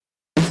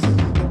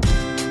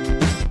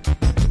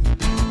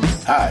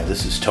Hi,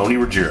 this is Tony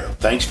Ruggiero.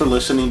 Thanks for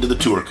listening to The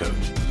Tour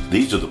Coach.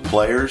 These are the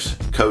players,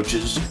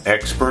 coaches,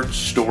 experts,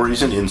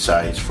 stories, and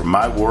insights from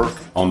my work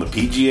on the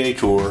PGA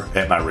Tour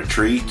at my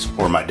retreats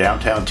or my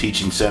downtown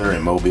teaching center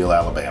in Mobile,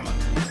 Alabama.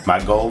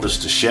 My goal is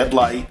to shed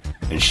light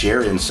and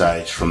share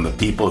insights from the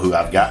people who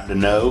I've gotten to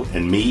know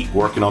and meet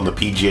working on the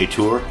PGA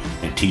Tour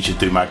and teach it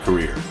through my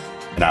career.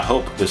 And I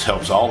hope this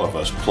helps all of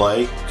us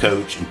play,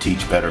 coach, and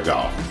teach better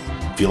golf.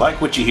 If you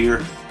like what you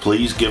hear,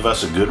 please give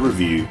us a good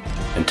review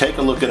and take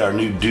a look at our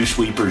new Dew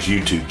Sweepers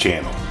YouTube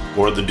channel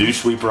or the Dew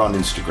Sweeper on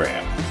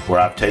Instagram, where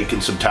I've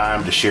taken some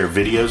time to share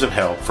videos of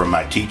help from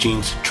my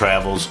teachings,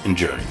 travels, and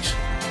journeys.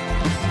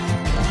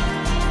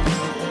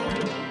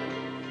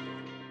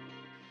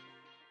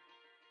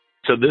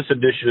 So this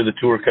edition of the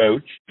Tour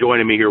Coach,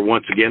 joining me here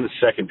once again,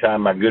 the second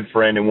time, my good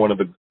friend and one of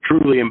the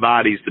truly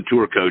embodies the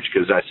Tour Coach,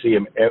 because I see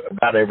him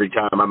about every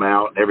time I'm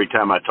out. Every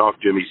time I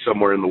talk to him, he's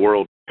somewhere in the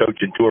world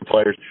coaching tour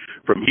players.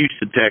 From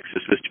Houston,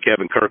 Texas, Mr.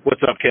 Kevin Kirk.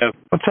 What's up, Kev?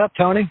 What's up,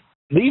 Tony?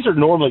 These are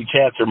normally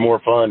chats are more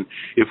fun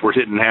if we're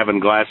sitting having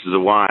glasses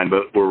of wine,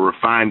 but we're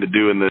confined to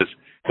doing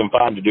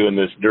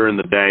this during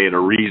the day at a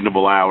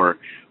reasonable hour,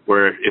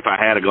 where if I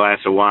had a glass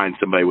of wine,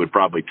 somebody would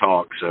probably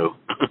talk. So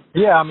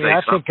yeah, I mean, I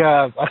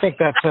think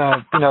that's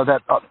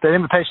that the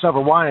invitation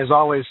over wine is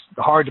always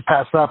hard to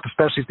pass up,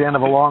 especially at the end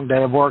of a long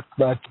day of work.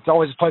 But it's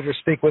always a pleasure to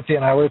speak with you,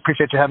 and I really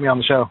appreciate you having me on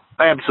the show.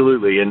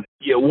 Absolutely, and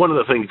one of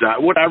the things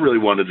what I really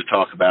wanted to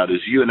talk about is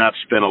you and I've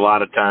spent a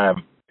lot of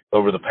time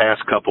over the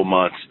past couple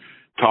months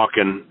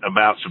talking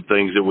about some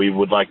things that we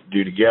would like to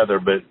do together,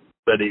 but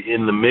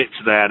in the midst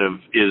of that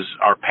is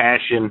our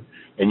passion,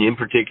 and in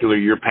particular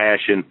your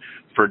passion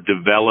for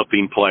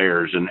developing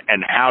players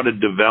and how to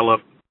develop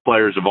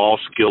players of all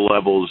skill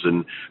levels,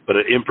 but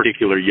in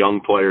particular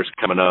young players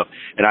coming up.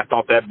 And I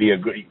thought that'd be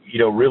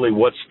really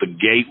what's the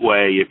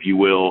gateway, if you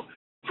will,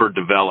 for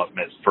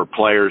development for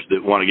players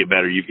that want to get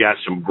better. You've got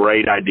some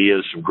great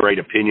ideas, some great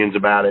opinions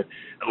about it.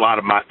 A lot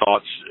of my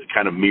thoughts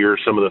kind of mirror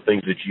some of the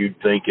things that you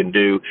think and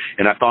do.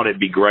 And I thought it'd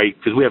be great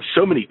because we have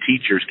so many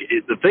teachers.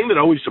 The thing that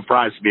always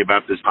surprises me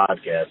about this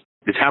podcast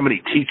is how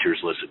many teachers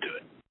listen to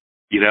it.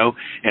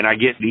 And I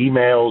get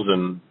emails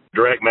and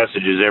direct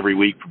messages every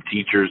week from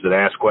teachers that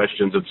ask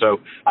questions. And so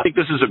I think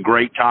this is a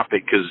great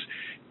topic because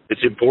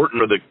it's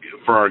important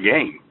for our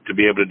game to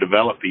be able to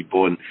develop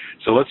people. And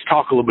so let's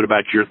talk a little bit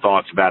about your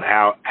thoughts about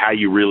how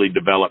you really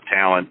develop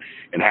talent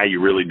and how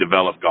you really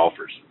develop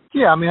golfers.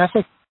 Yeah, I mean, I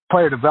think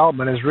player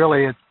development is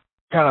really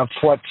kind of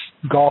what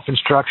golf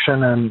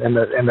instruction and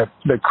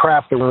the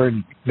craft that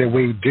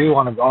we do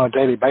on a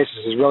daily basis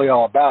is really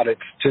all about. It's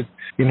to,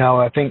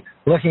 I think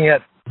looking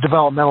at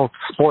developmental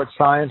sports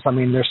science, I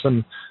mean, there's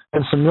some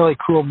really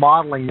cool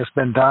modeling that's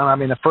been done. I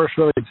mean, the first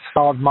really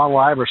solid model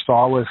I ever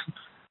saw was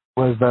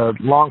the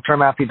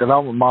long-term athlete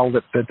development model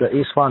that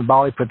Istvan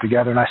Bali put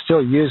together, and I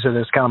still use it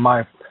as kind of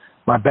my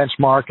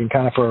benchmark and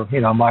kind of for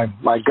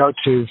my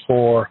go-to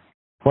for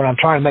when I'm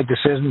trying to make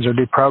decisions or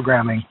do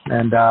programming.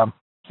 And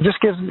it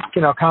just gives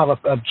kind of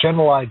a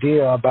general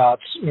idea about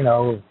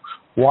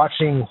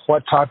watching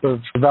what type of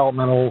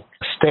developmental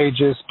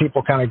stages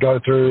people kind of go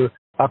through.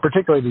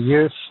 Particularly the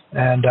youth,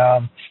 and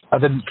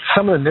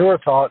some of the newer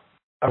thought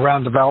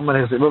around development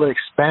is it really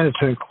expanded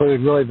to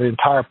include really the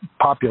entire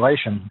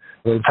population,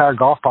 the entire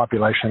golf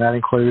population. That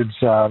includes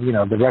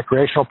the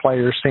recreational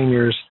players,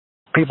 seniors,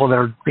 people that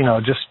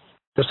are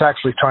just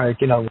actually trying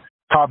to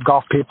top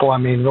golf people. I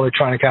mean, really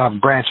trying to kind of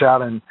branch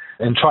out and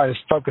try to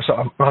focus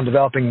on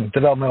developing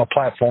developmental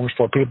platforms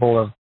for people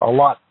of a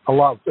lot.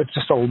 It's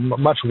just a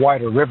much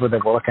wider river that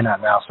we're looking at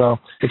now. So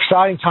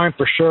exciting time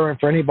for sure. And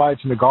for anybody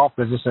that's in the golf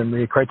business, and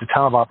it creates a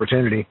ton of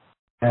opportunity,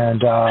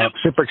 and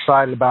super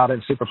excited about it,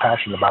 super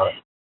passionate about it.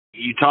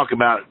 You talk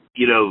about,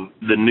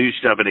 the new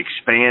stuff and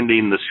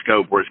expanding the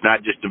scope where it's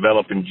not just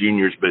developing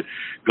juniors, but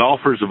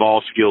golfers of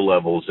all skill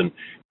levels. And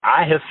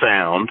I have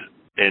found,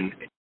 and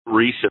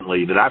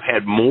recently, that I've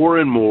had more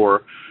and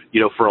more,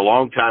 for a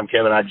long time,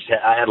 Kevin,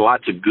 I had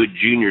lots of good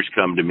juniors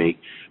come to me,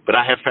 but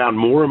I have found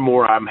more and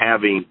more I'm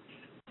having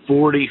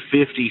 40,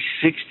 50,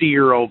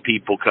 60-year-old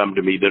people come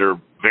to me that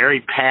are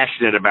very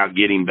passionate about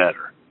getting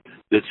better,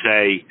 that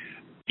say,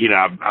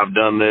 I've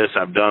done this,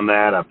 I've done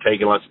that, I've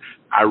taken lessons.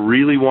 I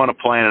really want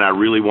to plan and I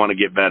really want to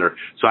get better.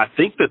 So I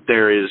think that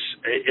there is,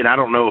 and I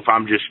don't know if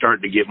I'm just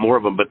starting to get more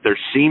of them, but there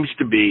seems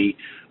to be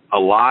a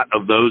lot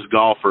of those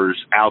golfers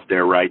out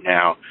there right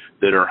now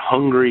that are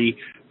hungry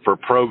for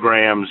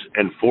programs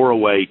and for a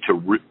way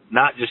to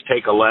not just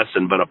take a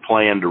lesson, but a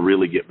plan to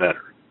really get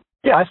better.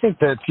 Yeah, I think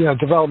that,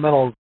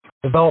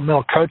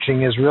 developmental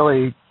coaching is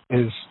really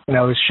can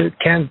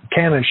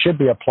and should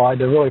be applied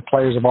to really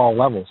players of all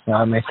levels.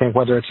 I mean, I think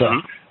whether it's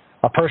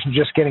a person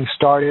just getting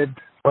started,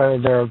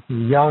 whether they're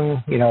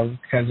young,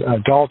 as an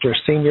adult or a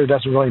senior,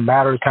 doesn't really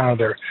matter, kind of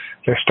their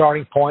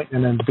starting point,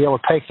 and then to be able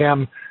to take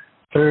them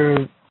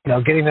through,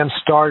 getting them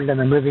started and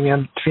then moving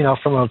in,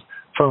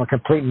 from a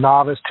complete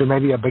novice to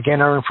maybe a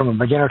beginner, from a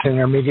beginner to an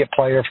intermediate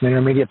player, from an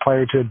intermediate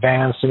player to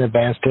advanced and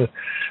advanced to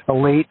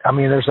elite. I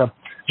mean, there's a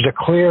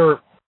clear,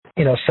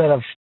 set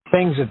of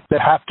things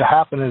that have to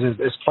happen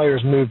as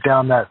players move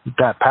down that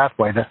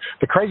pathway.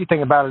 The crazy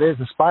thing about it is,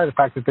 in spite of the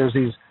fact that there's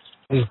these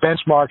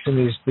benchmarks and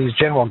these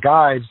general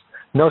guides,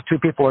 no two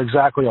people are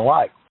exactly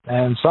alike.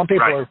 And some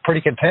people are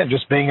pretty content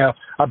just being a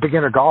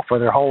beginner golfer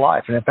their whole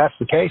life. And if that's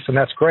the case, then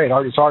that's great.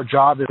 It's our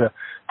job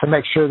to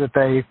make sure that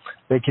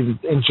they can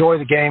enjoy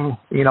the game,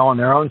 on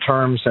their own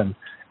terms, and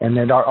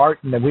then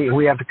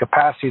we have the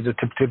capacity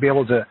to be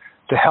able to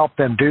help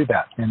them do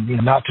that, and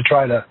not to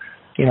try to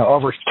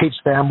over teach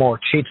them or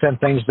teach them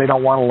things they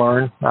don't want to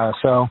learn.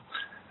 So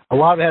a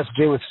lot of it has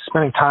to do with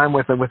spending time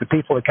with the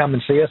people that come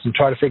and see us and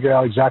try to figure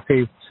out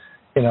exactly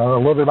a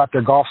little bit about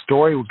their golf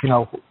story,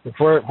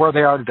 where they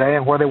are today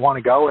and where they want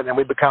to go, and then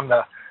we become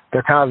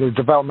they're kind of the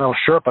developmental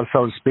Sherpa,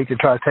 so to speak, to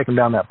try to take them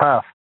down that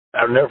path.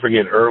 I'll never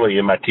forget early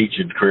in my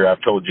teaching career,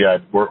 I've told you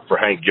I'd worked for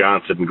Hank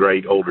Johnson,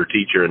 great older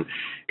teacher, and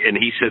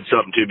he said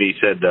something to me. He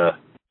said,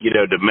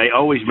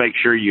 always make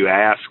sure you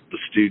ask the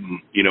student,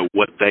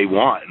 what they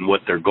want and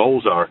what their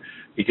goals are,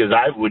 because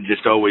I would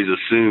just always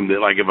assume that,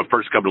 like, if a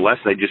person comes to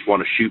lesson, they just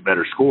want to shoot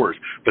better scores.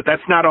 But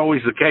that's not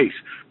always the case.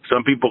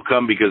 Some people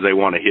come because they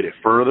want to hit it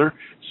further.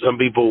 Some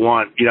people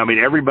want,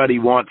 everybody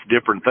wants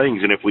different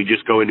things. And if we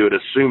just go into it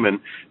assuming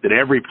that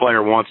every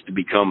player wants to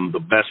become the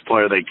best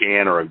player they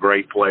can or a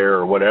great player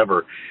or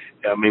whatever,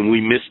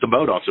 we miss the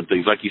boat on some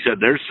things. Like you said,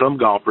 there's some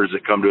golfers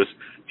that come to us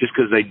just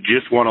because they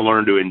just want to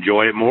learn to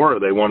enjoy it more, or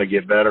they want to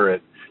get better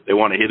at, they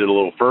want to hit it a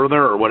little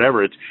further or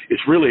whatever. It's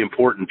really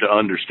important to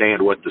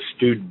understand what the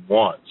student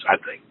wants, I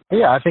think.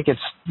 Yeah, I think it's,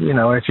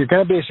 if you're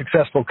going to be a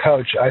successful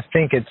coach, I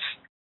think it's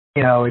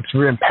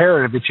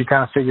imperative that you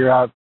kind of figure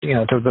out,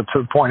 to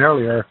the point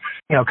earlier,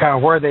 kind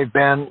of where they've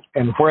been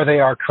and where they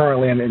are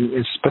currently,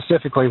 and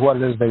specifically what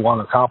it is they want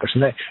to accomplish.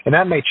 And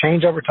that may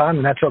change over time,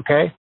 and that's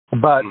okay.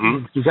 But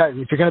if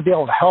you're going to be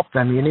able to help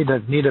them, you need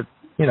to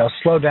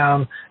slow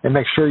down and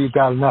make sure you've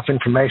got enough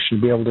information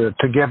to be able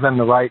to give them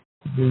the right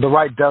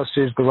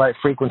dosage, the right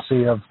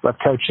frequency of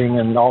coaching,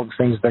 and all the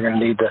things they're going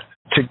to need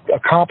to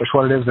accomplish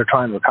what it is they're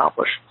trying to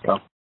accomplish. So,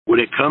 when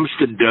it comes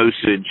to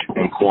dosage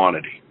and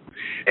quantity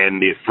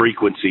and the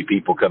frequency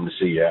people come to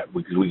see you at,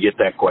 because we get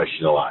that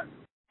question a lot,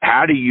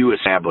 how do you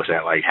establish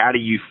that? Like, how do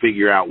you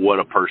figure out what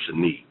a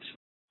person needs?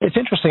 It's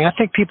interesting. I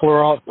think people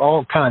are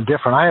all kind of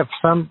different. I have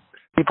some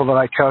people that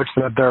I coach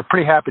that they're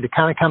pretty happy to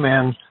kind of come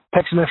in,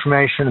 take some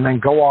information, and then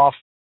go off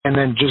and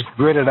then just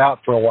grit it out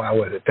for a while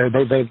with it. They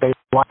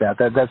like that.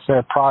 That's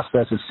their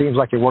process. It seems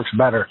like it works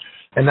better.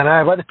 And then I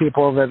have other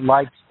people that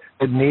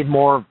need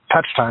more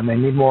touch time. They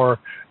need more.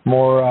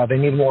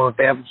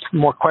 They have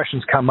more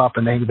questions come up,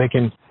 and they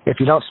can. If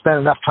you don't spend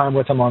enough time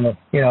with them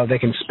they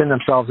can spin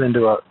themselves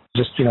into a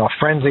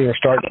frenzy or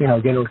start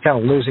getting kind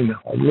of losing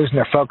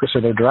their focus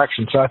or their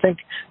direction. So I think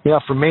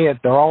for me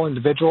they're all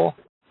individual.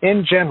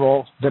 In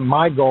general,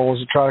 my goal is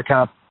to try to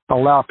kind of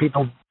allow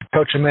people to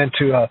coach them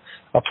into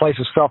a place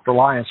of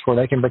self-reliance where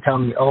they can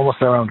become almost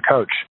their own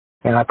coach.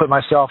 And I put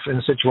myself in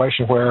a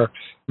situation where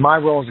my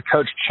role as a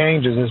coach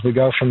changes as we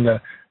go from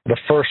the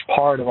first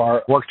part of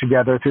our work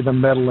together through the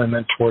middle and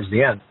then towards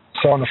the end.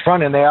 So on the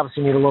front end, they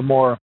obviously need a little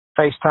more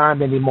face time.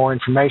 They need more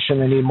information.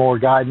 They need more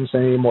guidance. They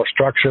need more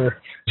structure.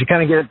 As you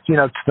kind of get,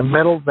 to the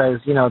middle,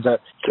 there's, the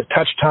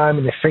touch time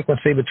and the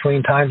frequency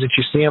between times that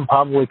you see them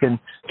probably can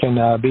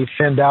be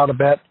thinned out a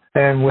bit.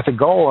 And with the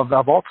goal of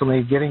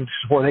ultimately getting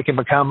to where they can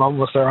become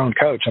almost their own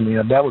coach.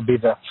 That would be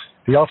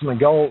the ultimate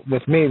goal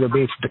with me would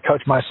be to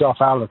coach myself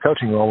out of the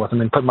coaching role with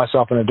them and put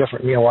myself in a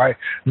different, where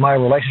my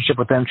relationship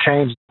with them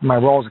changes. My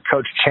role as a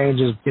coach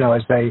changes,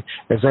 as they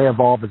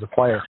evolve as a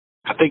player.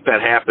 I think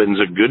that happens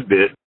a good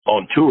bit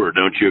on tour.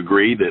 Don't you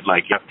agree that,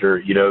 like, after,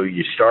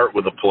 you start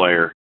with a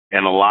player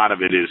and a lot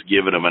of it is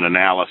giving them an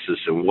analysis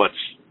of what's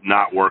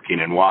not working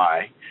and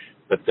why,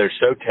 but they're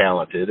so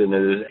talented. And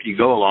as you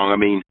go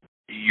along,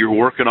 you're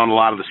working on a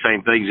lot of the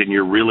same things and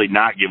you're really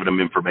not giving them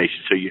information.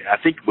 So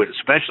I think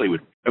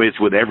it's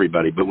with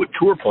everybody, but with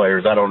tour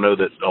players, I don't know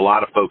that a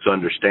lot of folks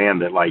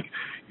understand that, like,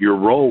 your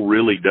role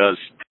really does,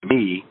 to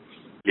me,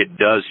 it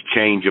does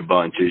change a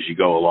bunch as you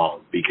go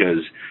along,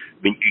 because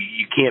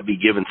you can't be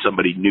giving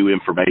somebody new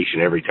information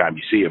every time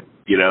you see them,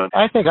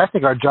 I think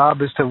our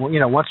job is to,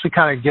 once we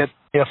kind of get,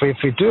 if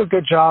we do a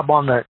good job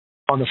on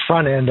the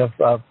front end of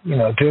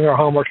doing our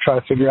homework, try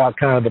to figure out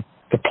kind of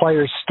the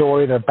player's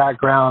story, their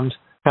background,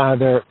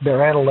 kind of their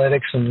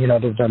analytics and,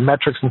 their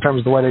metrics in terms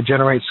of the way they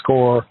generate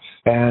score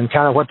and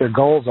kind of what their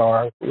goals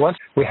are. Once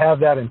we have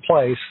that in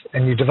place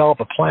and you develop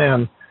a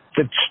plan,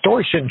 the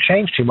story shouldn't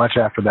change too much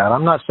after that.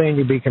 I'm not saying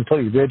you be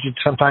completely rigid.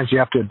 Sometimes you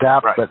have to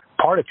adapt, right. But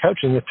part of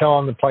coaching is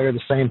telling the player the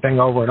same thing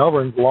over and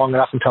over long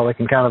enough until they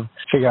can kind of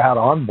figure out how to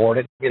onboard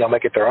it,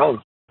 make it their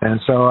own. And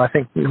so I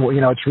think,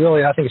 it's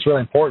really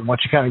important once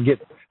you kind of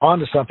get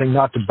onto something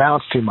not to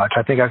bounce too much.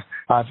 I think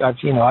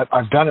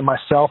I've done it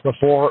myself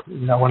before.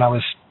 When I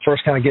was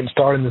first kind of getting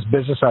started in this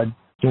business,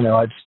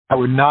 I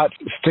would not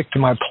stick to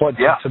my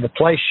to the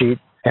play sheet,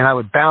 and I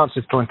would bounce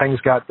it when things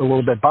got a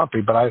little bit bumpy.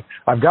 But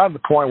I've gotten to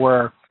the point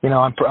where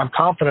I'm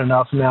confident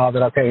enough now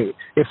that, okay,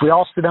 if we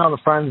all sit down on the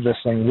front of this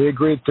thing, we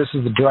agree that this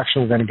is the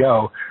direction we're going to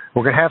go.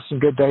 We're going to have some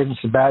good days and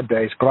some bad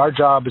days, but our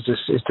job is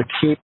to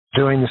keep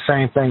doing the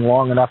same thing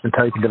long enough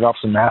until you can develop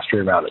some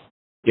mastery about it.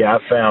 Yeah, I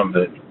found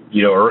that,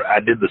 you know, I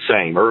did the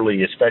same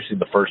early, especially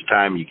the first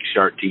time you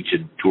start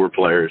teaching tour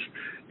players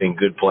and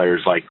good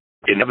players, like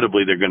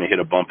inevitably they're going to hit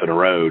a bump in the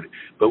road.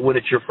 But when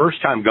it's your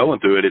first time going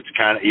through it, it's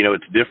kind of, you know,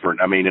 it's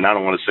different. I mean, and I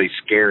don't want to say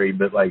scary,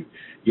 but like,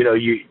 you know,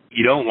 you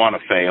don't want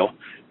to fail.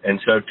 And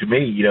so to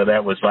me, you know,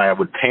 that was like I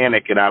would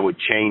panic and I would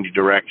change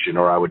direction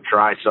or I would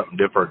try something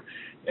different.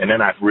 And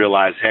then I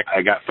realized, heck,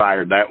 I got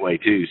fired that way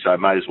too. So I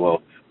might as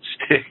well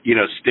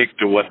stick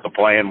to what the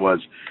plan was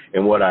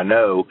and what I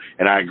know.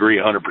 And I agree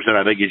 100%.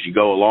 I think as you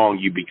go along,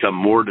 you become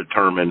more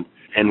determined,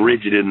 and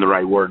rigid isn't the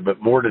right word,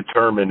 but more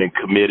determined and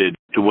committed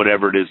to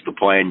whatever it is the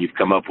plan you've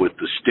come up with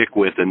to stick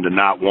with and to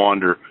not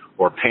wander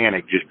or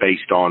panic just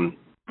based on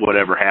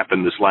whatever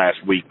happened this last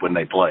week when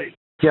they played.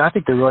 Yeah, I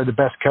think they're really the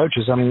best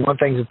coaches. I mean, one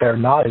thing that they're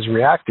not is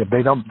reactive.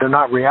 They're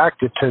not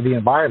reactive to the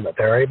environment.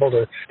 They're able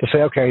to say,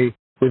 okay,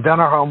 we've done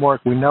our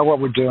homework. We know what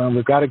we're doing.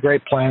 We've got a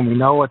great plan. We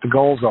know what the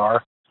goals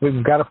are.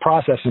 We've got a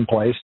process in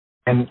place.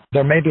 And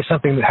there may be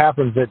something that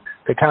happens that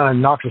kind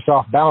of knocks us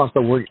off balance,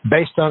 but we're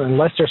based on,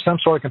 unless there's some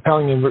sort of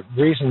compelling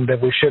reason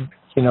that we should,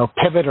 you know,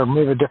 pivot or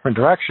move a different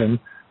direction,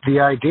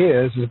 the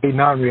idea is to be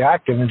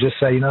non-reactive and just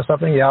say, you know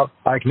something, yeah,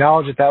 I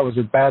acknowledge that was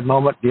a bad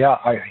moment. Yeah,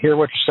 I hear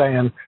what you're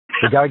saying.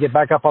 We got to get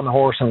back up on the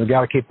horse and we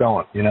got to keep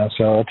going, you know.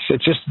 So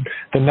it's just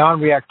the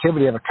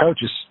non-reactivity of a coach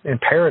is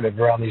imperative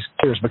around these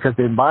tours because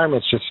the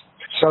environment's just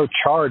so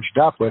charged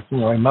up with, you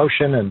know,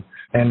 emotion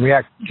and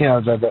react, you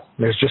know,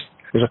 there's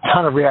a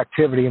ton of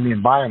reactivity in the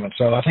environment.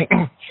 So I think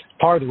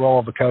part of the role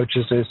of a coach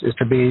is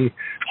to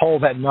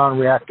hold that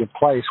non-reactive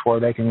place where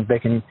they can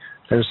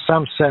there's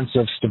some sense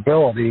of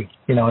stability,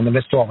 you know, in the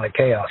midst of all that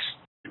chaos.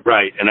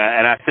 Right, and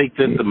I think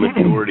that the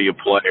majority of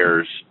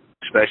players,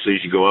 especially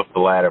as you go up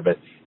the ladder, but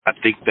I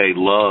think they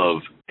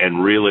love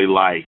and really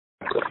like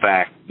the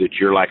fact that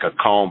you're like a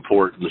calm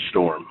port in the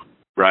storm,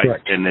 right?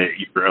 Correct. And that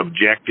you're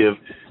objective.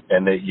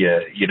 And that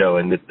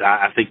and that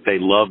I think they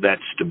love that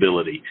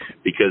stability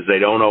because they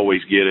don't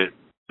always get it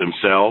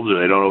themselves, or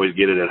they don't always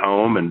get it at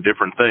home, and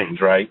different things,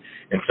 right?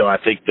 And so I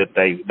think that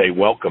they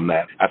welcome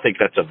that. I think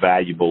that's a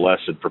valuable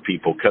lesson for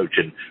people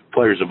coaching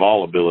players of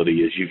all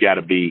ability. Is you've got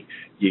to be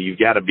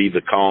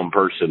the calm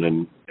person.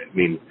 And I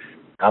mean,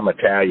 I'm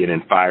Italian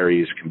and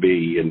fiery as can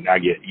be, and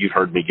you've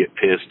heard me get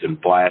pissed and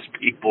blast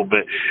people,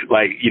 but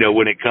like, you know,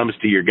 when it comes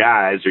to your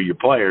guys or your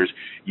players,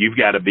 you've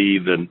got to be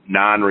the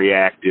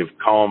non-reactive,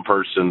 calm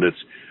person that's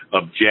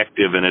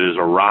objective and it is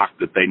a rock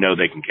that they know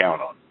they can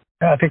count on.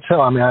 Yeah, I think so.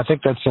 I mean, I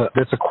think that's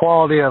a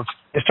quality of,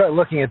 you start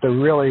looking at the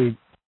really,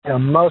 you know,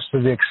 most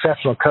of the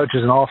exceptional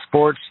coaches in all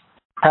sports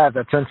have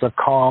that sense of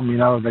calm, you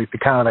know, the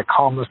kind of that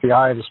calmness, the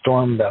eye of the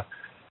storm, the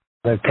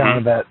kind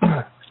of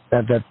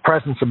that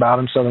presence about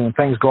them, so that when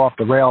things go off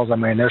the rails, I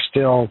mean, they're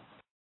still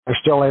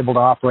able to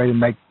operate and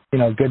make, you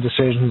know, good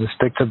decisions and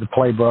stick to the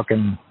playbook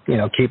and, you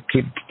know, keep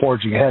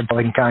forging ahead so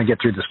they can kind of get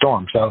through the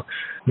storm. So,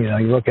 you know,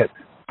 you look at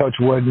Coach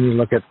Wood and you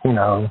look at, you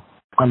know,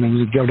 I mean,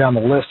 you go down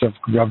the list of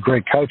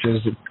great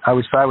coaches. I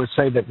would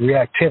say that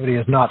reactivity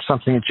is not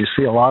something that you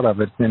see a lot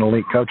of it in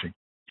elite coaching.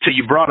 So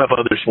you brought up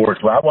other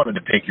sports. Well, I wanted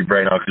to pick your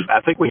brain on because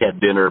I think we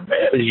had dinner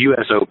at the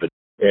U.S. Open,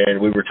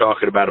 and we were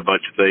talking about a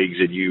bunch of things,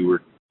 and we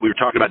were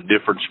talking about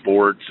different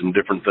sports and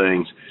different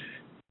things.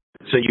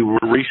 So you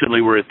recently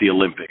were at the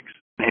Olympics.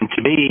 And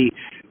to me,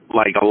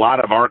 like a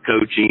lot of our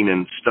coaching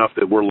and stuff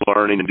that we're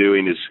learning and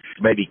doing is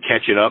maybe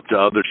catching up to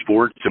other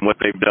sports and what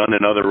they've done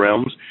in other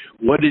realms.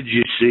 What did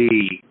you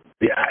see?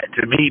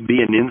 To me,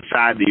 being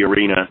inside the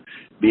arena,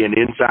 being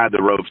inside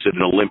the ropes at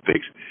an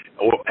Olympics,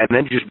 and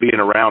then just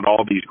being around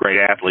all these great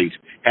athletes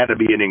had to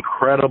be an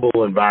incredible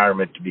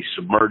environment to be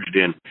submerged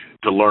in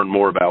to learn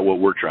more about what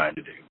we're trying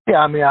to do. Yeah,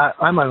 I mean,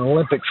 I'm an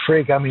Olympic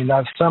freak. I mean, a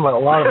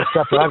lot of the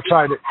stuff that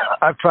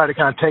I've tried to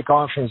kind of take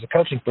on from as a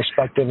coaching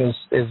perspective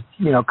is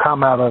you know,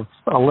 come out of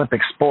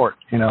Olympic sport.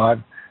 You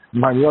know,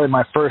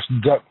 my first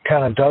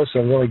kind of dose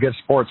of really good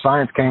sports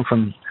science came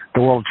from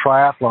the World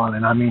Triathlon,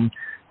 and I mean,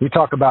 you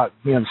talk about,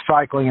 you know,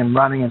 cycling and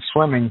running and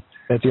swimming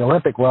at the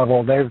Olympic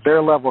level.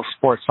 Their level of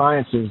sports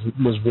science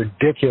was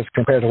ridiculous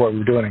compared to what we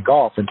were doing in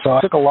golf. And so I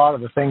took a lot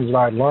of the things that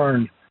I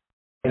learned,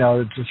 you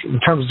know, just in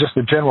terms of just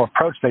the general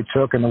approach they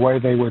took and the way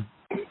they would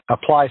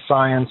apply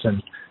science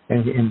and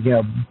you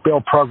know,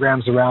 build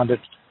programs around it.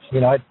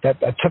 You know, I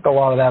took a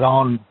lot of that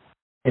on,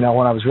 you know,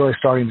 when I was really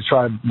starting to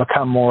try to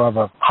become more of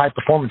a high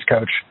performance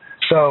coach.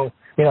 So,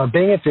 you know,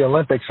 being at the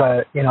Olympics,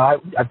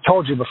 I've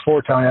told you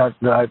before, Tony,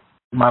 that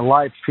my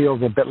life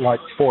feels a bit like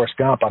Forrest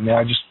Gump. I mean,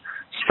 I just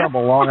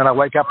stumble along and I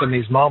wake up in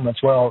these moments.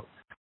 Well,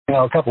 you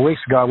know, a couple of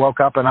weeks ago, I woke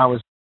up and I was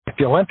at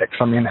the Olympics.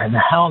 I mean, and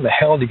how in the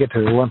hell do you get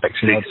to the Olympics,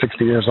 you know, at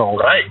 60 years old?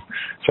 Right.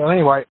 So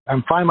anyway,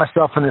 I'm finding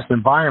myself in this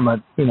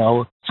environment, you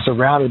know,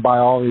 surrounded by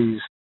all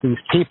these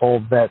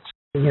people that,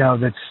 you know,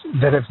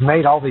 that have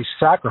made all these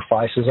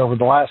sacrifices over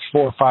the last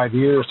 4 or 5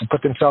 years to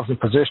put themselves in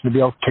position to be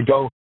able to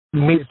go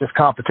meet this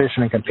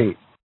competition and compete.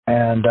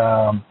 And,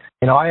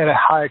 I had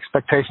high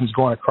expectations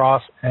going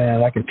across,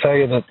 and I can tell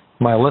you that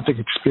my Olympic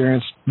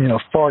experience,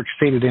 far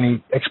exceeded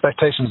any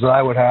expectations that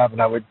I would have.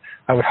 And I would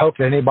hope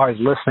that anybody's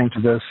listening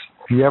to this,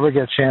 if you ever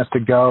get a chance to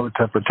go,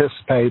 to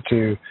participate,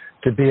 to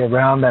be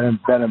around that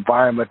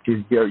environment,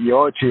 you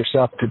owe it to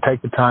yourself to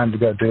take the time to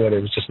go do it.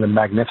 It was just a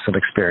magnificent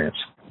experience.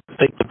 I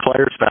think the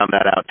players found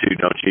that out too,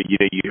 don't you?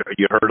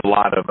 You heard a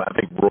lot of, I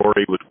think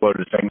Rory was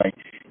quoted saying, like,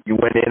 you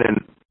went in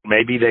and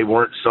maybe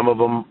some of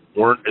them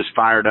weren't as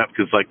fired up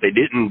because, like, they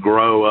didn't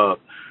grow up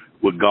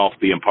with golf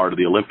being part of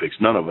the Olympics.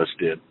 None of us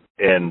did.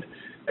 And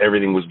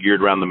everything was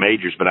geared around the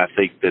majors. But I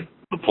think that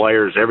the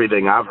players,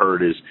 everything I've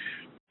heard is,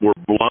 were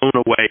blown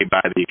away by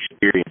the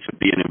experience of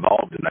being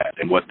involved in that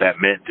and what that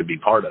meant to be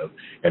part of.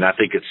 And I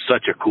think it's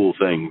such a cool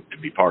thing to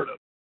be part of.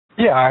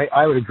 Yeah,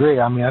 I would agree.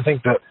 I mean, I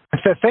think that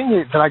the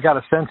thing that I got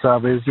a sense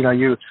of is,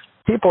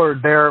 people are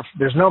there.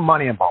 There's no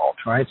money involved,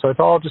 right? So it's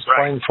all just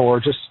playing for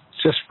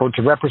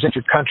to represent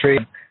your country.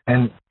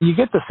 And you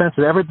get the sense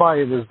that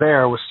everybody that was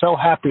there was so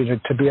happy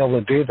to be able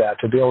to do that,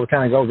 to be able to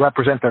kind of go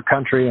represent their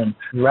country and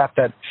wrap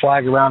that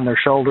flag around their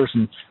shoulders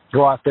and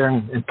go out there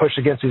and push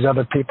against these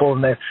other people.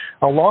 And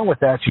along with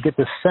that, you get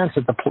this sense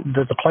that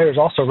the players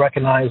also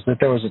recognized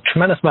that there was a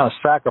tremendous amount of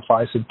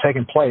sacrifice that had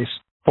taken place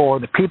for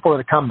the people that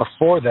had come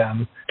before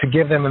them to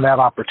give them that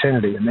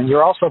opportunity. And then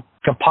you're also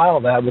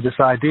compile that with this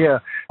idea,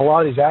 a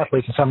lot of these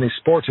athletes in some of these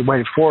sports had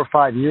waited 4 or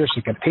 5 years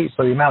to compete,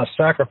 so the amount of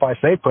sacrifice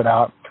they put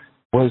out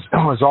was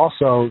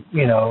also,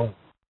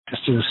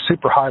 just at a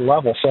super high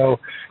level. So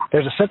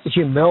there's a sense of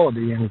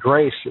humility and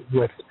grace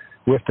with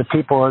the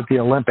people at the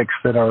Olympics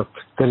that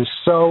is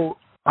so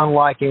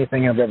unlike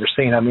anything I've ever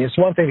seen. I mean, it's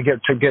one thing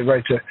to get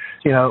ready to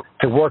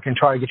work and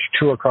try to get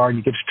your tour card.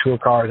 You get your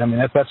tour card. I mean,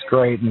 that's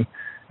great. And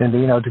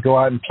to go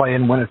out and play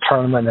and win a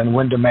tournament and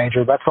win the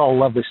major, that's all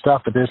lovely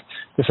stuff. But this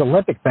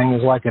Olympic thing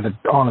is like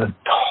on a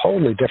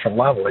totally different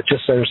level. It's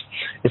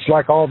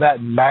like all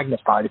that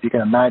magnified, if you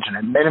can imagine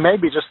it. And it may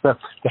be just the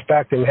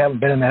fact that we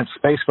haven't been in that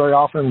space very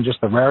often and just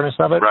the rareness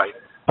of it. Right.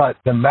 But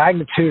the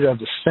magnitude of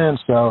the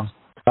sense of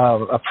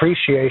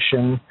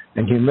appreciation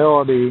and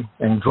humility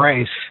and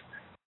grace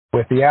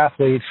with the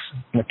athletes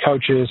and the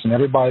coaches and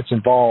everybody that's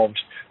involved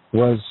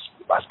was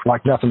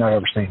like nothing I've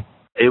ever seen.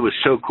 It was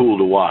so cool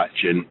to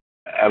watch. And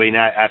I mean,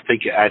 I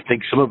think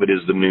some of it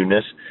is the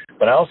newness,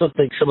 but I also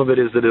think some of it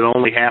is that it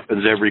only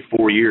happens every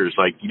 4 years.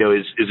 Like,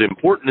 as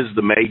important as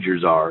the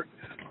majors are,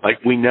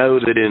 like, we know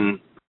that in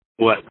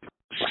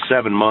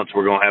 7 months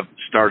we're going to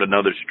start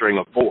another string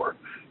of 4,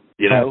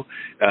 as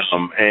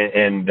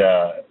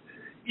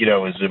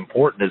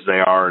important as they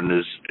are and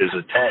as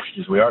attached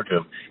as we are to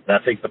them. And I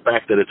think the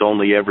fact that it's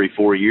only every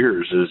 4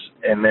 years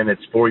and then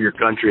it's for your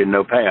country and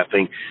no pay, I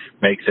think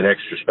makes it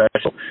extra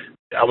special.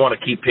 I want to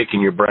keep picking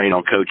your brain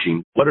on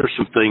coaching. What are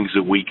some things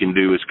that we can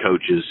do as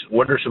coaches?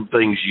 What are some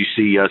things you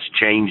see us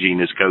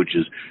changing as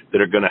coaches that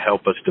are going to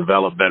help us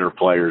develop better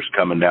players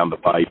coming down the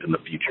pipe in the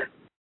future?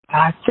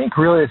 I think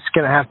really it's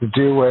going to have to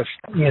do with,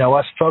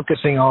 us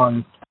focusing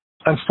on,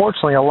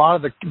 unfortunately, a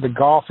lot of the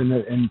golf in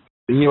the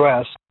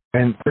U.S.,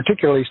 and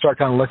particularly start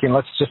kind of looking,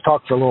 let's just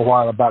talk for a little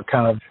while about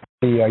kind of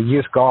the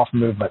youth golf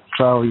movement.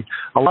 So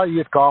a lot of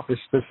youth golf is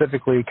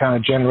specifically kind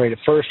of generated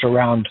first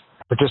around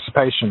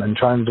participation and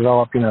trying to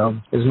develop,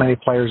 as many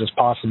players as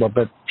possible.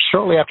 But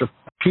shortly after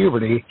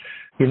puberty,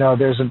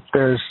 there's a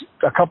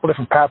couple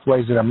different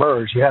pathways that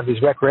emerge. You have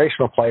these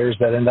recreational players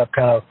that end up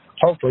kind of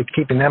hopefully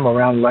keeping them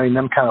around, letting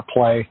them kind of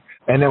play.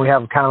 And then we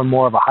have kind of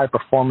more of a high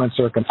performance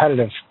or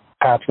competitive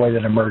pathway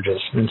that emerges.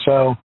 And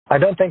so I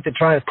don't think that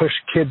trying to push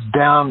kids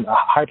down a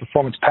high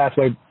performance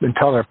pathway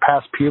until they're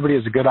past puberty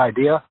is a good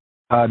idea.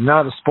 None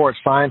of the sports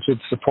science would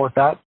support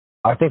that.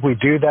 I think we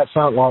do that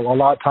a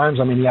lot of times.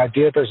 I mean, the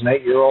idea that there's an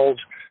 8-year-old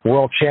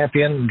world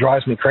champion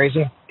drives me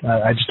crazy.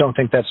 I just don't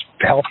think that's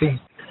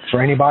healthy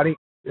for anybody.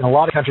 In a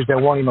lot of countries, they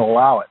won't even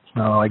allow it.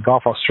 Like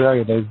Golf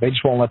Australia, they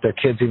just won't let their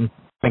kids even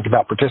think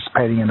about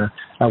participating in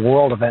a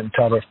world event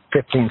until they're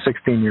 15,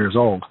 16 years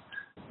old.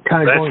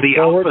 That's the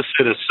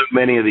opposite of so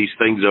many of these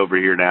things over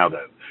here now,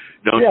 though.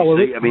 Don't you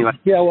see? I mean, I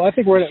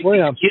think we're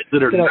in kids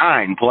that are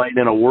 9 playing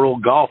in a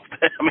world golf.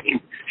 That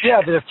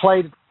have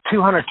played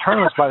 200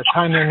 tournaments by the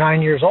time they're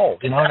 9 years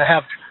old. And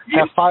have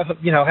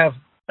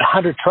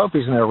 100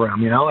 trophies in their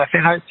room.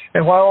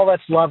 And while all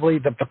that's lovely,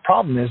 the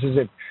problem is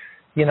that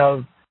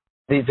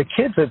the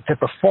kids that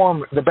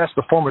perform the best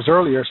performers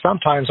earlier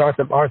sometimes aren't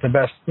the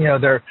best.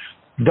 They're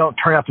don't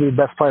turn out to be the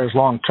best players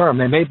long term.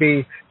 They may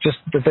be just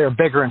that they're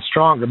bigger and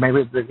stronger.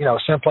 Maybe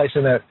someplace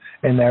in their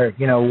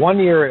 1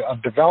 year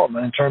of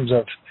development in terms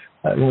of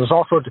there's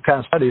all sorts of kind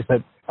of studies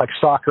that like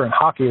soccer and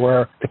hockey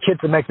where the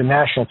kids that make the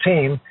national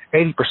team,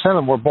 80% of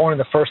them were born in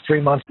the first 3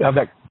 months of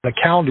the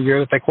calendar year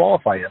that they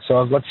qualify in.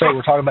 So let's say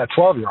we're talking about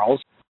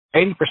 12-year-olds.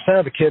 80%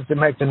 of the kids that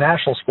make the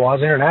national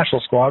squads,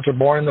 international squads, are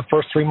born in the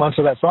first 3 months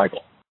of that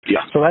cycle.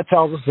 Yeah. So that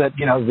tells us that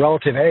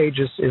relative age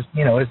is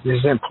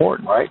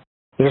important, right?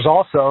 There's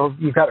also,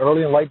 you've got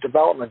early and late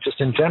development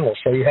just in general.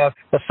 So you have,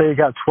 let's say you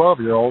got a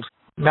 12-year-old,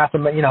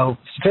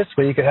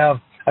 statistically you could have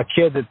a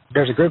kid that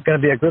there's going to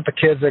be a group of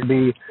kids that could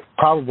be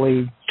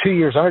probably 2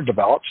 years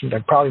underdeveloped, and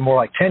they're probably more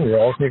like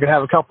 10-year-olds. And you're going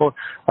to have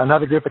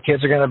another group of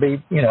kids are going to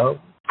be,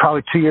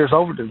 probably 2 years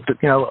over,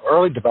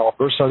 early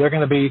developers. So they're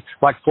going to be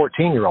like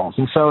 14-year-olds.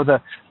 And so the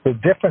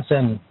difference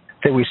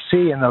that we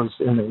see in those,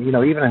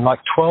 even in like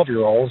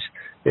 12-year-olds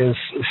is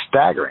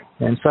staggering.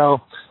 And so,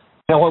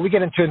 what we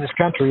get into in this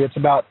country, it's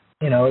about,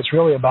 it's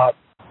really about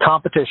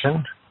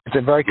competition. It's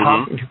a very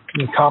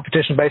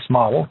competition-based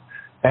model.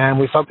 And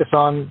we focus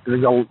on,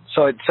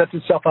 so it sets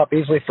itself up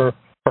easily for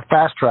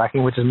fast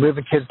tracking, which is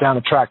moving kids down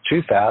the track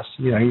too fast.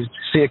 You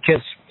see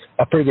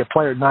a pretty good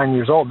player at 9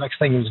 years old. Next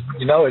thing it's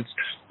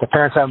the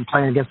parents have them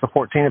playing against the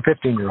 14 and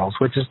 15-year-olds,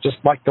 which is just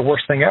like the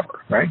worst thing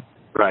ever, right?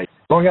 Right.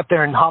 Going up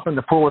there and hopping in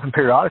the pool with them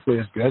periodically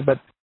is good, but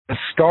the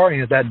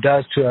scarring that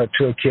does to a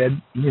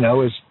kid,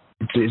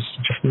 is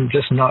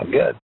just not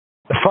good.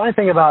 The funny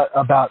thing about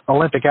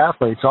Olympic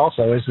athletes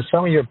also is that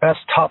some of your best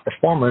top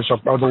performers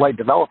are the late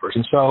developers.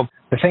 And so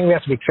the thing we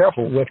have to be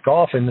careful with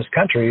golf in this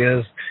country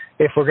is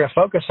if we're going to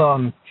focus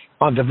on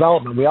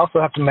development, we also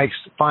have to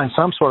find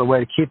some sort of way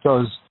to keep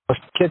those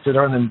kids that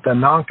are in the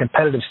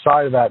non-competitive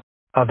side of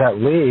that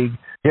league,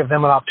 give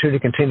them an opportunity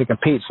to continue to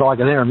compete. So like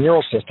an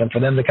intramural system for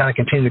them to kind of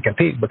continue to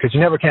compete, because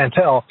you never can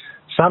tell.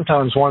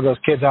 Sometimes one of those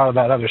kids out of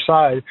that other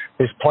side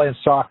is playing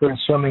soccer and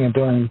swimming and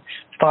doing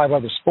 5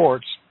 other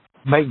sports,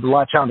 may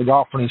latch on to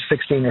golf when he's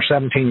 16 or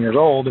 17 years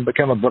old and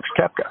become a Brooks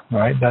Koepka,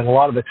 right? And a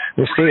lot of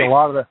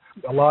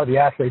the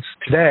athletes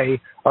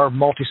today are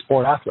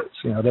multi-sport athletes.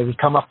 They've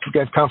come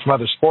from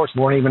other sports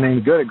and weren't even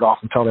any good at golf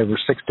until they were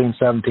 16,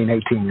 17,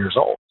 18 years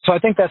old. So I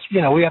think that's,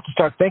 we have to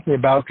start thinking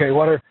about, okay,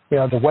 what are,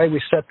 the way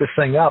we set this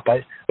thing up.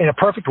 In a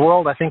perfect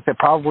world, I think that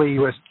probably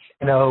was,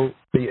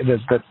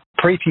 the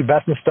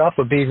prepubescent stuff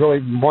would be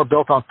really more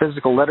built on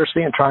physical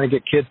literacy and trying to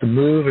get kids to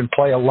move and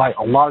play a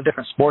lot of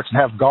different sports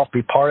and have golf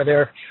be part of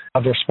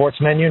their sports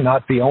menu,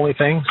 not the only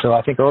thing. So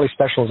I think early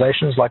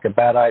specialization is like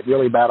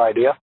really bad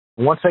idea.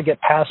 Once they get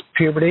past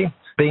puberty,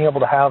 being able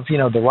to have,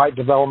 the right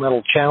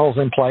developmental channels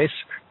in place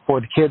for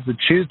the kids that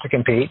choose to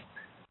compete,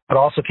 but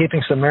also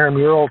keeping some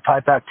intramural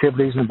type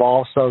activities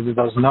involved so that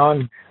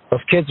those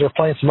kids that are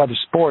playing some other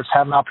sports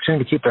have an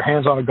opportunity to keep their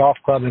hands on a golf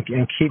club and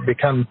continue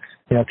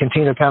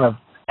to kind of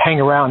hang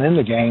around in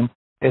the game.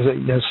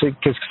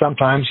 Because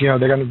sometimes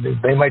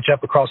they might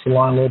jump across the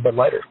line a little bit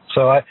later.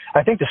 So I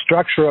think the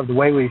structure of the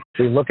way we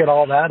look at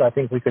all that, I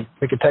think we could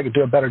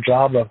do a better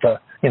job of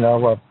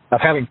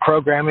having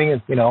programming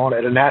at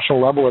a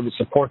national level that would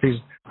support these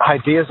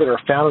ideas that are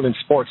founded in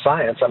sports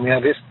science. I mean,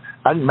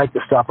 I didn't make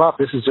this stuff up.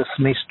 This is just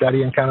me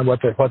studying kind of what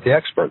the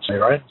experts say,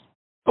 right?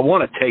 I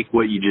want to take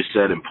what you just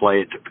said and play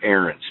it to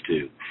parents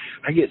too.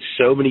 I get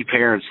so many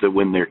parents that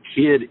when their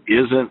kid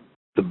isn't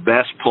the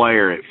best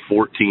player at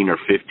 14 or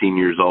 15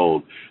 years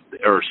old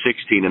or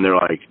 16, and they're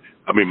like,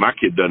 my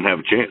kid doesn't have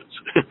a chance.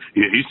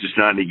 He's just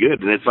not any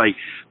good. And it's like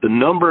the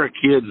number of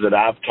kids that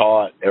I've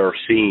taught or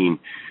seen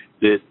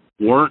that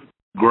weren't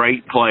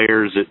great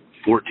players at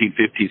 14,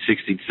 15,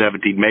 16,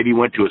 17, maybe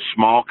went to a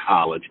small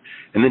college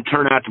and then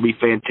turn out to be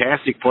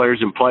fantastic players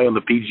and play on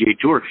the PGA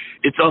Tour.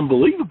 It's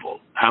unbelievable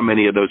how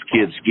many of those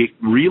kids get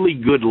really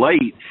good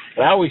late.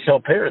 And I always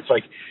tell parents,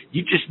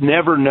 you just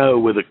never know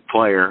with a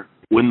player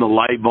when the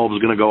light bulb is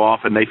going to go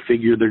off and they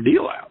figure their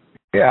deal out.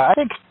 Yeah, I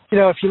think,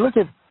 if you look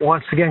at,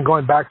 once again,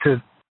 going back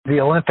to the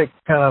Olympic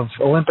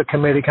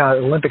committee,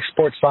 Olympic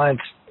sports science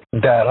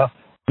data,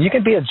 you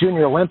can be a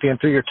junior Olympian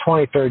through your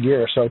 23rd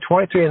year. So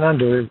 23 and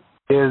under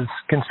is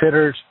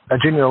considered a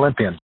junior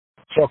Olympian.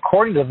 So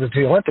according to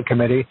the Olympic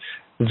Committee,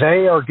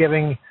 they are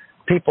giving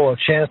people a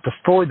chance to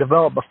fully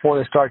develop before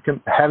they start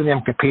having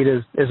them compete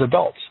as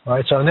adults,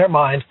 right? So in their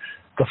mind,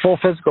 the full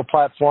physical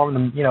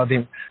platform,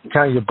 the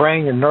kind of your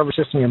brain, your nervous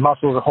system, your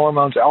muscles, the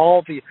hormones,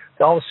 all the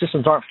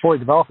systems aren't fully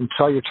developed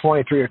until you're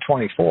 23 or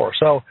 24.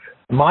 So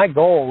my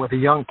goal with a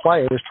young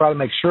player is try to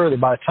make sure that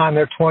by the time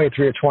they're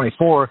 23 or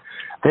 24,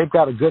 they've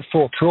got a good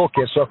full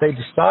toolkit. So if they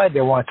decide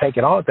they want to take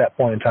it on at that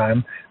point in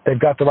time, they've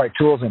got the right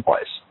tools in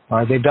place.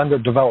 They've done their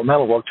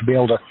developmental work to be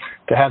able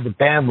to have the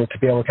bandwidth to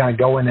be able to kind of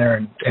go in there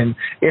and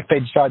if they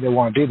decide they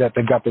want to do that,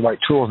 they've got the right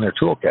tools in their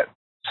toolkit.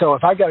 So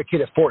if I got a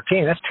kid at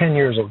 14, that's 10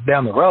 years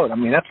down the road.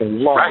 That's a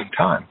long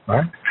time,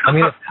 right?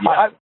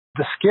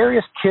 The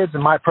scariest kids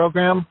in my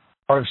program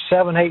are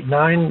 7, 8,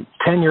 9,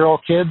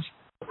 10-year-old kids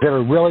that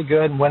are really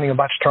good and winning a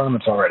bunch of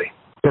tournaments already.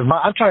 Because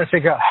I'm trying to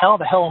figure out how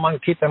the hell am I going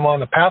to keep them on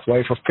the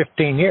pathway for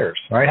 15 years,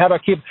 right? How do I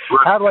keep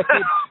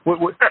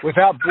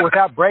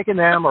without breaking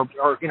them or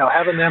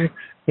having them,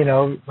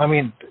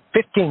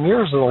 15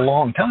 years is a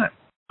long time.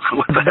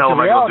 What the hell am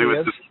I going to do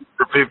with this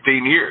for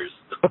 15 years?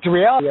 But the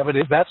reality of it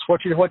is that's what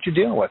you're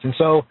dealing with. And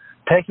so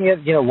taking it,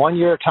 1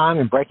 year at a time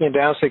and breaking it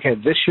down, saying,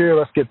 okay, this year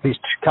let's get these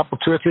 2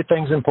 or 3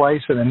 things in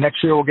place, and then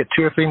next year we'll get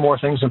 2 or 3 more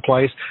things in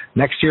place.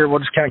 Next year we'll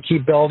just kind of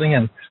keep building,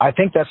 and I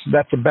think that's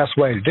the best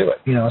way to do it.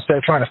 Instead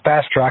of trying to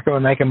fast track them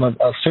and make them a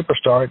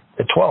superstar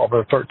at 12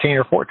 or 13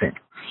 or 14.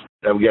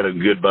 We got a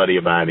good buddy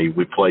of mine.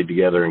 We played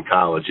together in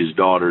college. His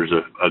daughter's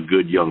a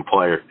good young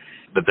player.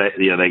 But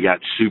they got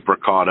super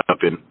caught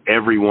up in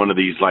every one of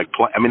these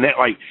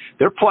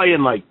they're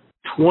playing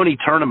 20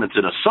 tournaments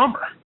in a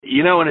summer,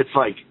 and it's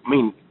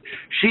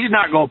she's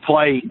not going to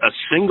play a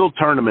single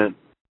tournament.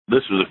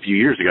 This was a few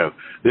years ago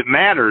that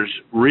matters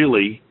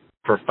really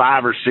for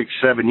 5 or 6,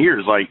 7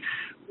 years. Like,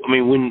 I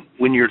mean,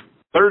 when you're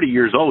 30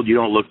 years old, you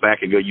don't look back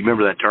and go, you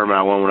remember that tournament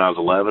I won when I was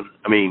 11?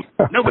 I mean,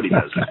 nobody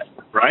does that,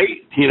 right?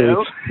 You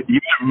know, you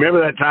remember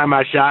that time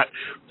I shot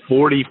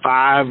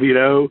 45,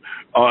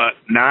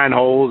 9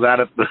 holes out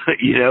of the,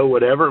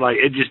 whatever. Like,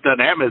 it just doesn't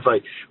happen. It's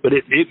like, but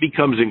it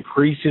becomes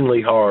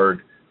increasingly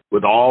hard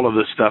with all of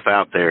the stuff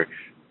out there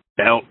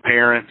to help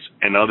parents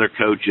and other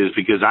coaches,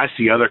 because I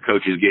see other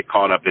coaches get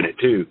caught up in it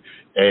too.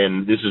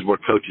 And this is where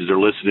coaches are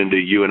listening to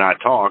you and I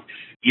talk.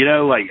 You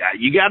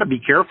got to be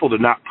careful to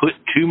not put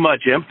too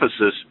much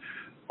emphasis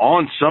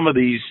on some of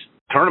these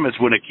tournaments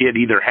when a kid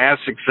either has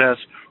success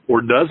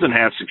or doesn't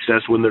have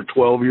success when they're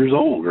 12 years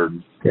old or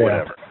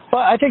whatever.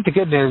 Well, I think the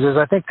good news is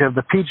I think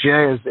the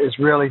PGA has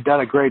really done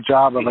a great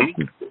job of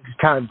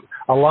kind of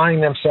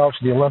aligning themselves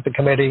to the Olympic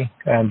Committee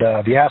and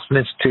the Aspen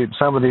Institute,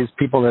 some of these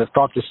people that have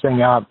thought this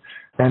thing out.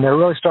 And they're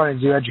really starting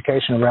to do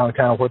education around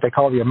kind of what they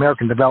call the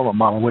American Development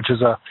Model, which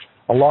is a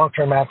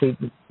long-term athlete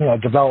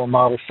development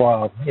model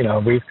for,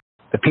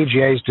 the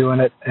PGA is doing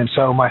it. And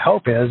so my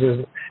hope is,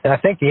 and I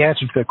think the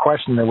answer to the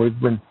question that we've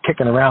been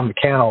kicking around the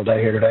can all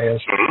day here today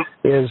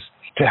is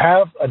to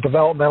have a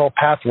developmental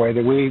pathway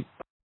that we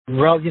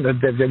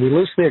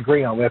loosely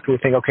agree on. We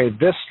think, okay,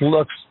 this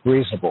looks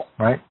reasonable,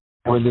 right?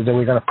 We're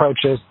going to approach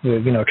this,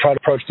 try to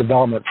approach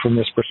development from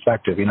this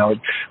perspective.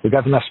 We've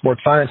got enough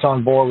sports science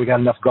on board. We got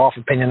enough golf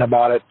opinion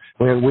about it.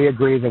 We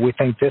agree that we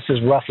think this is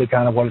roughly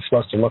kind of what it's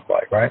supposed to look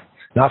like, right?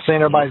 Not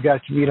saying everybody's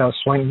got to,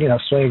 swing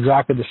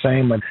exactly the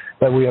same,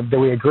 but we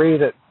agree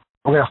that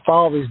we're going to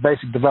follow these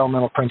basic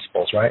developmental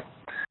principles, right?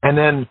 And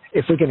then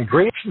if we can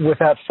agree with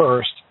that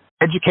first,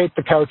 educate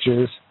the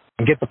coaches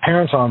and get the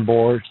parents on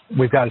board,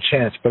 we've got a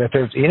chance. But if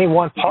there's any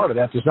one part of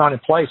that that's not in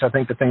place, I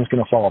think the thing's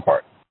going to fall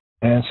apart.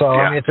 And so,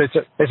 I mean,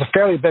 it's a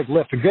fairly big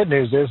lift. The good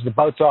news is the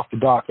boat's off the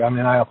dock. I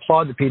mean, I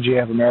applaud the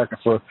PGA of America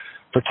for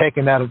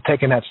taking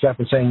that step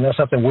and saying,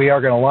 something, we are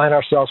going to align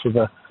ourselves with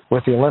the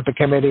Olympic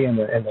Committee and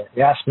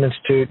the Aspen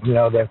Institute.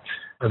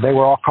 They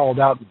were all called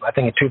out, I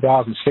think, in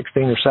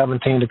 2016 or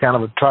 17 to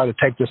kind of try to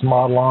take this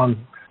model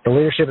on. The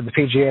leadership of the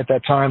PGA at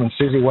that time and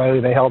Susie Whaley,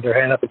 they held their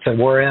hand up and said,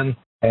 we're in.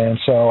 And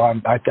so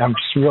I'm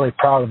just really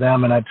proud of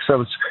them. And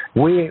so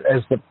we,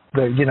 as the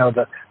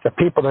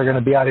people that are going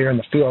to be out here in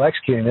the field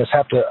executing this,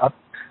 have to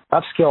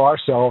upskill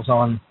ourselves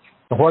on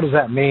what does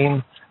that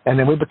mean. And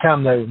then we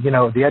become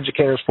the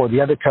educators for the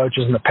other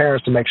coaches and the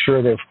parents to make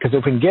sure that, because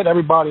if we can get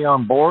everybody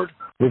on board,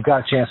 we've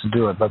got a chance to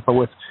do it. But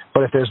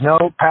if there's no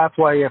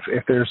pathway,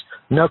 if there's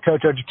no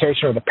coach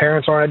education or the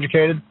parents aren't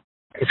educated,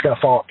 it's going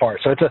to fall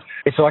apart. So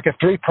it's like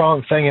a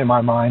 3-pronged thing in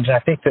my mind. And I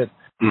think that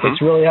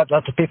it's really up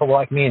to people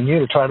like me and you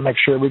to try to make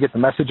sure we get the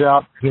message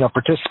out,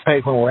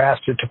 participate when we're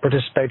asked to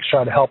participate, to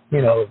try to help,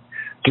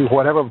 do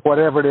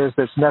whatever it is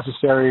that's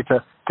necessary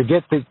to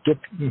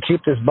keep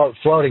this boat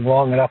floating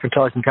long enough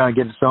until it can kind of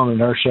get its own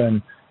inertia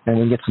and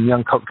we get some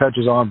young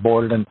coaches on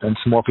board and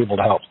some more people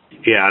to help.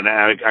 Yeah, and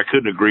I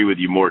couldn't agree with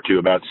you more, too,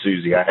 about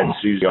Susie. I had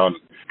Susie on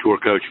Tour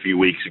Coach a few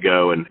weeks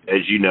ago, and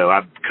as you know,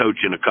 I'm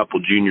coaching a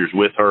couple juniors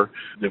with her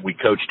that we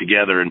coach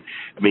together, and,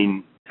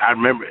 I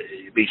remember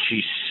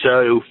she's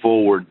so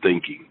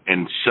forward-thinking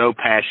and so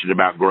passionate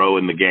about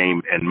growing the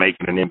game and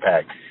making an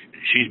impact.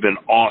 She's been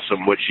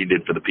awesome what she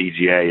did for the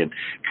PGA, and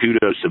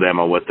kudos to them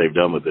on what they've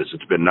done with this.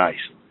 It's been nice.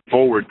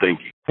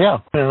 Forward-thinking. Yeah,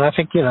 and I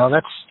think,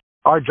 that's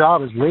our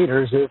job as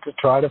leaders is to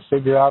try to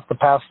figure out the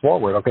path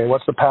forward. Okay,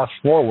 what's the path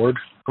forward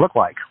look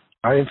like?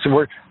 Right? So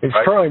we're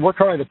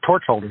currently the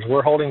torch holders.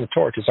 We're holding the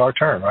torch. It's our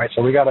turn, right?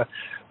 So we got to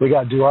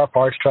do our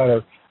part to try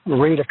to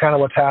read of kind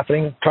of what's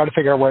happening, try to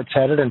figure out where it's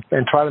headed, and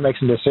try to make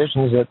some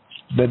decisions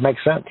that make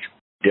sense.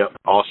 Yep,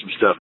 awesome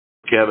stuff.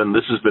 Kevin,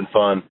 this has been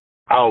fun.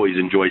 I always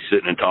enjoy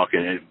sitting and talking.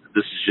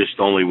 This is just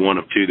only one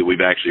of 2 that we've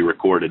actually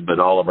recorded, but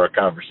all of our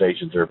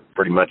conversations are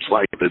pretty much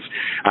like this.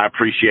 I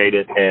appreciate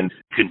it and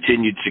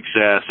continued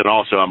success. And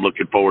also I'm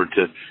looking forward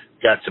to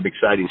got some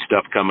exciting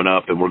stuff coming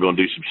up, and we're going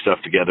to do some stuff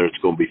together. It's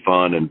going to be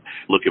fun, and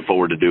looking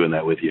forward to doing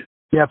that with you.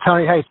 Yeah,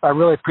 Tony, hey, I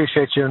really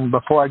appreciate you. And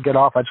before I get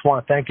off, I just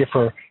want to thank you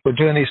for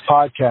doing these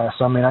podcasts.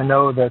 I mean, I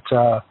know that,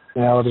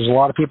 there's a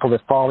lot of people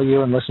that follow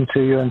you and listen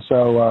to you. And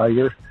so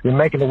you're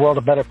making the world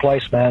a better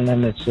place, man.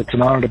 And it's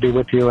an honor to be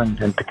with you and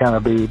to kind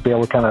of be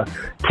able to kind of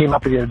team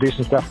up with you to do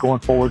some stuff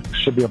going forward. It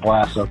should be a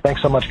blast. So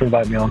thanks so much for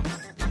inviting me on.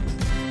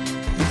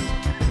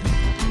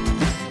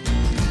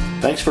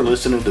 Thanks for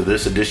listening to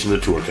this edition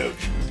of Tour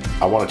Coach.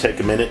 I want to take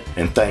a minute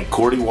and thank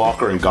Cordy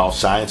Walker and Golf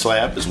Science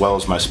Lab, as well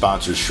as my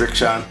sponsors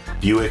Srixon,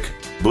 Buick,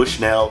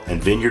 Bushnell,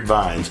 and Vineyard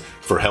Vines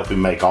for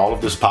helping make all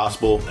of this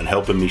possible and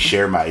helping me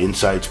share my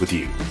insights with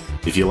you.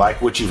 If you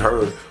like what you've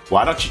heard,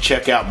 why don't you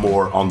check out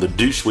more on the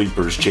Dew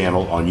Sweepers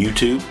channel on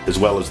YouTube, as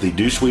well as the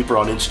Dew Sweeper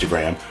on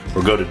Instagram,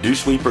 or go to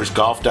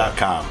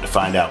dewsweepersgolf.com to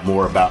find out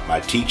more about my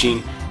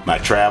teaching, my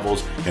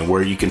travels, and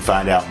where you can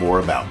find out more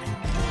about me.